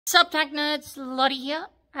Sup tech nerds, Lottie here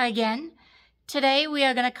again. Today we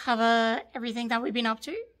are going to cover everything that we've been up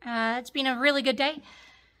to. It's been a really good day.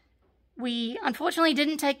 We unfortunately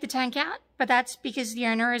didn't take the tank out, but that's because the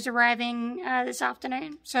owner is arriving this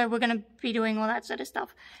afternoon. So we're going to be doing all that sort of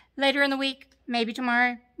stuff later in the week, maybe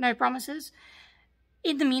tomorrow, no promises.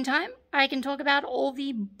 In the meantime, I can talk about all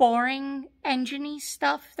the boring engine-y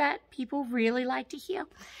stuff that people really like to hear.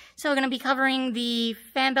 So we're going to be covering the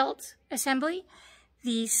fan belt assembly,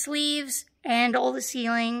 the sleeves, and all the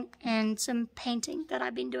sealing and some painting that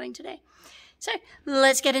I've been doing today. So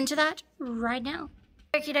let's get into that right now.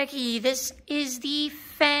 Okie dokie, this is the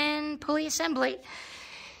fan pulley assembly.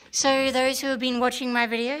 So those who have been watching my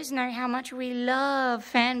videos know how much we love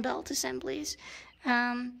fan belt assemblies.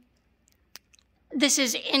 This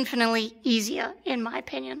is infinitely easier, in my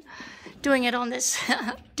opinion, doing it on this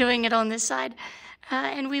side.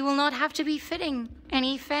 And we will not have to be fitting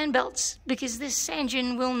any fan belts because this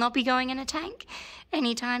engine will not be going in a tank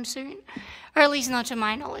anytime soon, or at least not to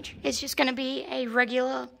my knowledge. It's just going to be a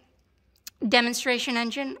regular demonstration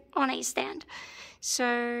engine on a stand.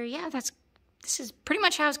 So yeah, this is pretty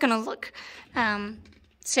much how it's going to look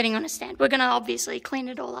sitting on a stand. We're going to obviously clean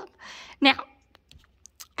it all up. Now,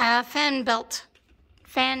 fan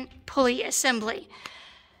pulley assembly.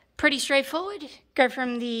 Pretty straightforward. Go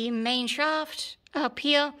from the main shaft up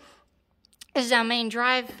here. This is our main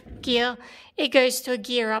drive gear. It goes to a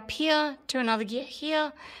gear up here, to another gear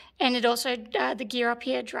here, and it also, the gear up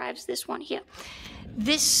here drives this one here.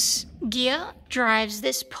 This gear drives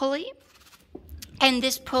this pulley, and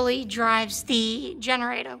this pulley drives the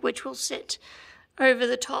generator, which will sit over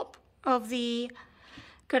the top of the,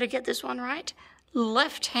 gotta get this one right,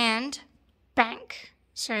 left-hand bank.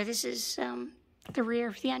 So this is the rear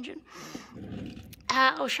of the engine.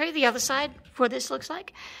 I'll show you the other side, what this looks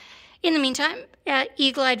like. In the meantime,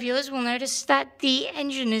 eagle-eyed viewers will notice that the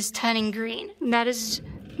engine is turning green. That is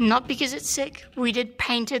not because it's sick. We did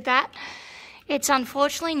painted that. It's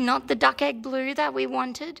unfortunately not the duck egg blue that we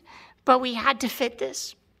wanted, but we had to fit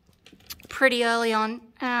this pretty early on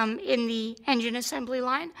in the engine assembly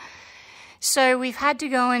line. So we've had to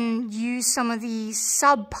go and use some of the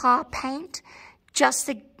subpar paint just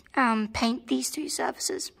to paint these two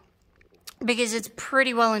surfaces, because it's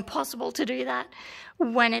pretty well impossible to do that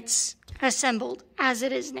when it's assembled as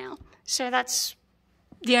it is now. So that's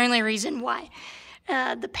the only reason why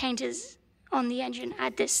the paint is on the engine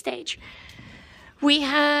at this stage. We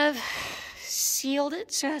have sealed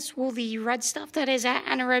it, so that's all the red stuff. That is our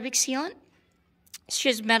anaerobic sealant. It's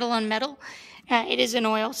just metal on metal. It is an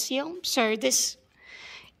oil seal, so this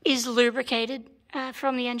is lubricated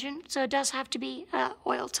from the engine, so it does have to be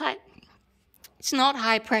oil tight. It's not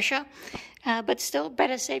high pressure, but still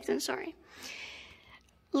better safe than sorry.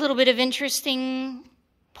 A little bit of interesting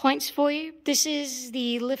points for you. This is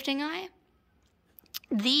the lifting eye.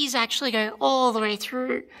 These actually go all the way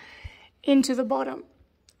through into the bottom,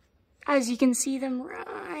 as you can see them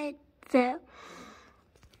right there.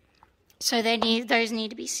 So those need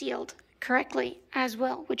to be sealed correctly as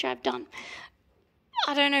well, which I've done.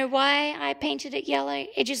 I don't know why I painted it yellow.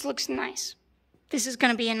 It just looks nice. This is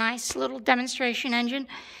going to be a nice little demonstration engine,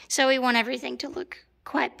 so we want everything to look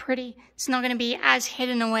quite pretty. It's not going to be as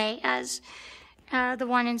hidden away as the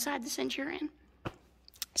one inside the Centurion.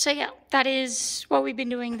 So yeah, that is what we've been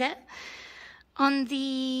doing there. On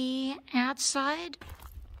the outside,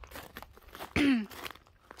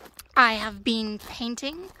 I have been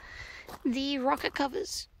painting the rocket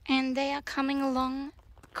covers, and they are coming along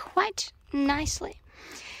quite nicely.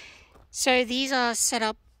 So these are set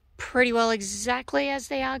up pretty well exactly as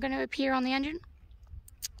they are going to appear on the engine.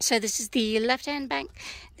 So this is the left-hand bank,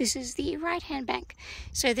 this is the right-hand bank.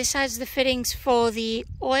 So this has the fittings for the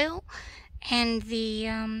oil and the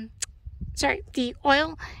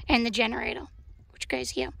oil and the generator, which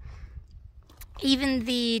goes here. Even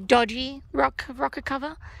the dodgy rocket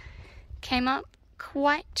cover came up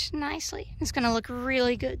quite nicely. It's going to look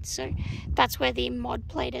really good. So that's where the mod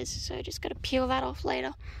plate is. So just got to peel that off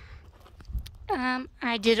later.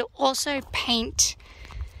 I did also paint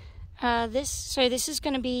this. So this is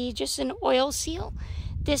going to be just an oil seal.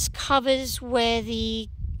 This covers where the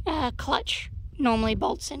clutch normally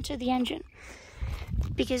bolts into the engine.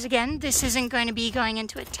 Because again, this isn't going to be going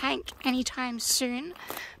into a tank anytime soon,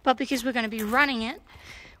 but because we're going to be running it,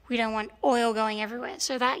 we don't want oil going everywhere.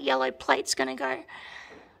 So that yellow plate's going to go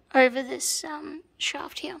over this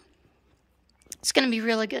shaft here. It's going to be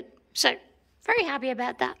really good. So very happy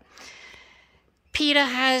about that. Peter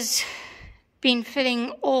has been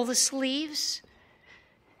fitting all the sleeves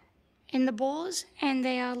in the bores, and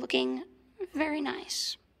they are looking very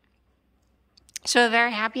nice. So we're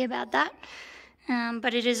very happy about that.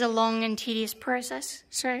 but it is a long and tedious process.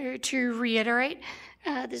 So to reiterate,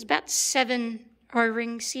 there's about 7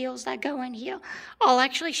 O-ring seals that go in here. I'll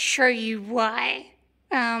actually show you why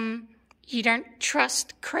you don't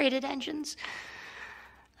trust crated engines.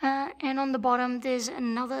 And on the bottom, there's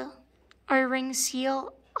another O-ring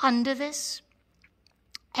seal under this.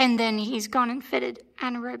 And then he's gone and fitted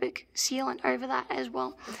anaerobic sealant over that as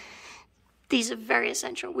well. These are very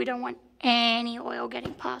essential. We don't want any oil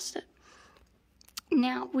getting past it.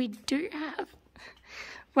 Now, we do have,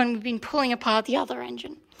 when we've been pulling apart the other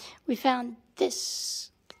engine, we found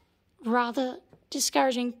this rather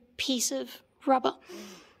discouraging piece of rubber.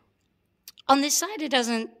 On this side, it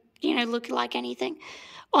doesn't, look like anything.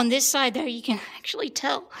 On this side, though, you can actually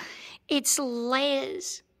tell it's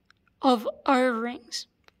layers of O-rings.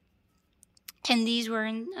 And these were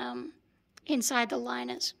inside the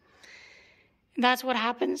liners. That's what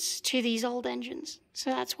happens to these old engines.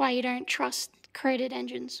 So that's why you don't trust crated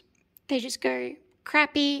engines. They just go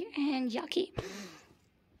crappy and yucky.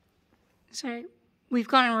 So we've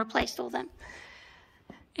gone and replaced all them.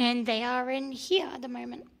 And they are in here at the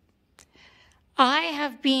moment. I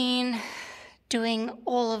have been doing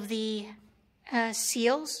all of the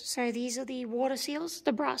seals. So these are the water seals,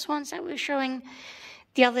 the brass ones that we were showing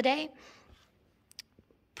the other day.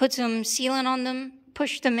 Put some sealant on them,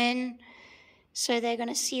 push them in, so they're going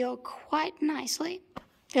to seal quite nicely.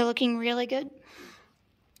 They're looking really good.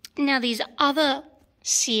 Now these other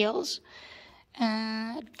seals,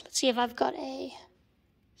 let's see if I've got a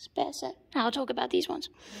spare set. I'll talk about these ones.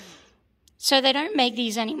 So they don't make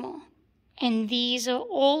these anymore. And these are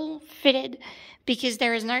all fitted because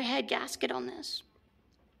there is no head gasket on this.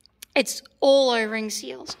 It's all O-ring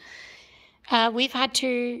seals. We've had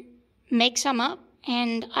to make some up,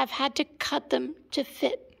 and I've had to cut them to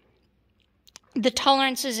fit. The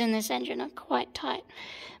tolerances in this engine are quite tight,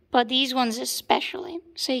 but these ones especially.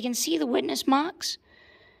 So you can see the witness marks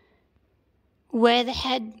where the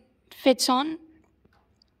head fits on,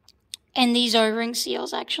 and these O-ring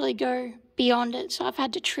seals actually go beyond it, so I've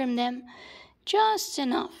had to trim them just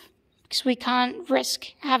enough because we can't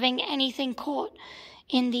risk having anything caught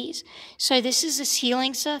in these. So this is a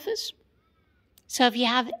sealing surface. So if you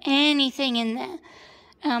have anything in there,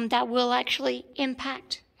 that will actually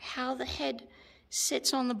impact how the head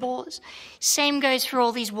sits on the bores. Same goes for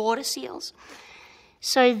all these water seals.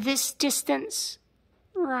 So this distance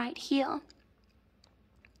right here,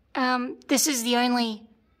 this is the only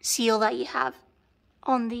seal that you have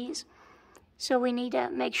on these. So we need to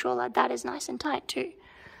make sure that that is nice and tight too.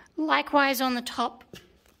 Likewise on the top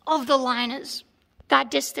of the liners,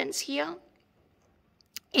 that distance here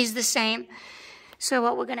is the same. So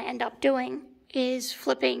what we're going to end up doing is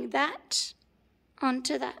flipping that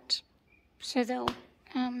onto that. So they'll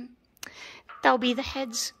be the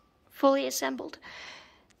heads fully assembled.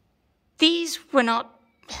 These were not,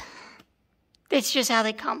 it's just how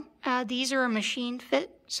they come. These are a machine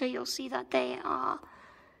fit, so you'll see that they are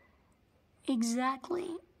exactly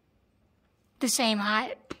the same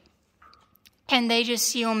height. And they just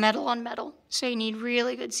seal metal on metal. So you need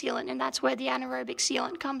really good sealant, and that's where the anaerobic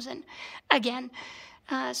sealant comes in again.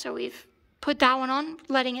 So we've put that one on,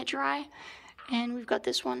 letting it dry, and we've got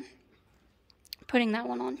this one, putting that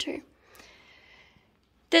one on too.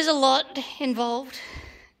 There's a lot involved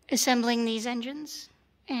assembling these engines,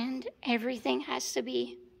 and everything has to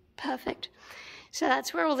be perfect. So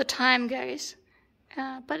that's where all the time goes.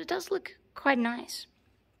 But it does look quite nice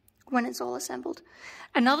when it's all assembled.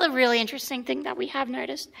 Another really interesting thing that we have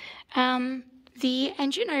noticed, the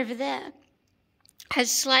engine over there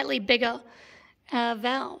has slightly bigger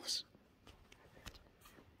valves.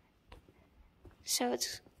 So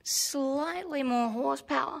it's slightly more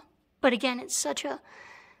horsepower. But again, it's such a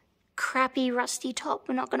crappy, rusty top,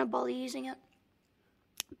 we're not going to bother using it.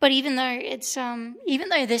 But even though it's, even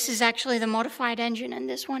though this is actually the modified engine and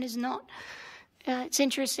this one is not, it's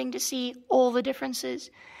interesting to see all the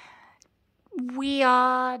differences. We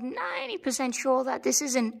are 90% sure that this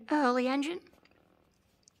is an early engine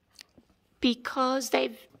because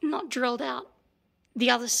they've not drilled out the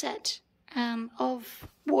other set of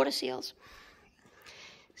water seals.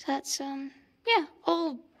 So that's, yeah,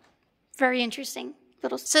 all very interesting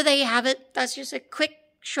little. So there you have it. That's just a quick,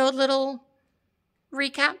 short little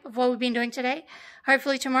recap of what we've been doing today.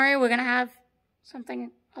 Hopefully tomorrow we're going to have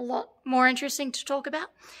something a lot more interesting to talk about.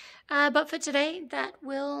 But for today, that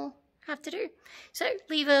will have to do. So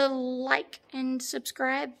leave a like and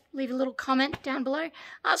subscribe. Leave a little comment down below.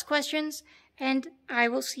 Ask questions, and I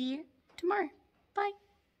will see you tomorrow. Bye.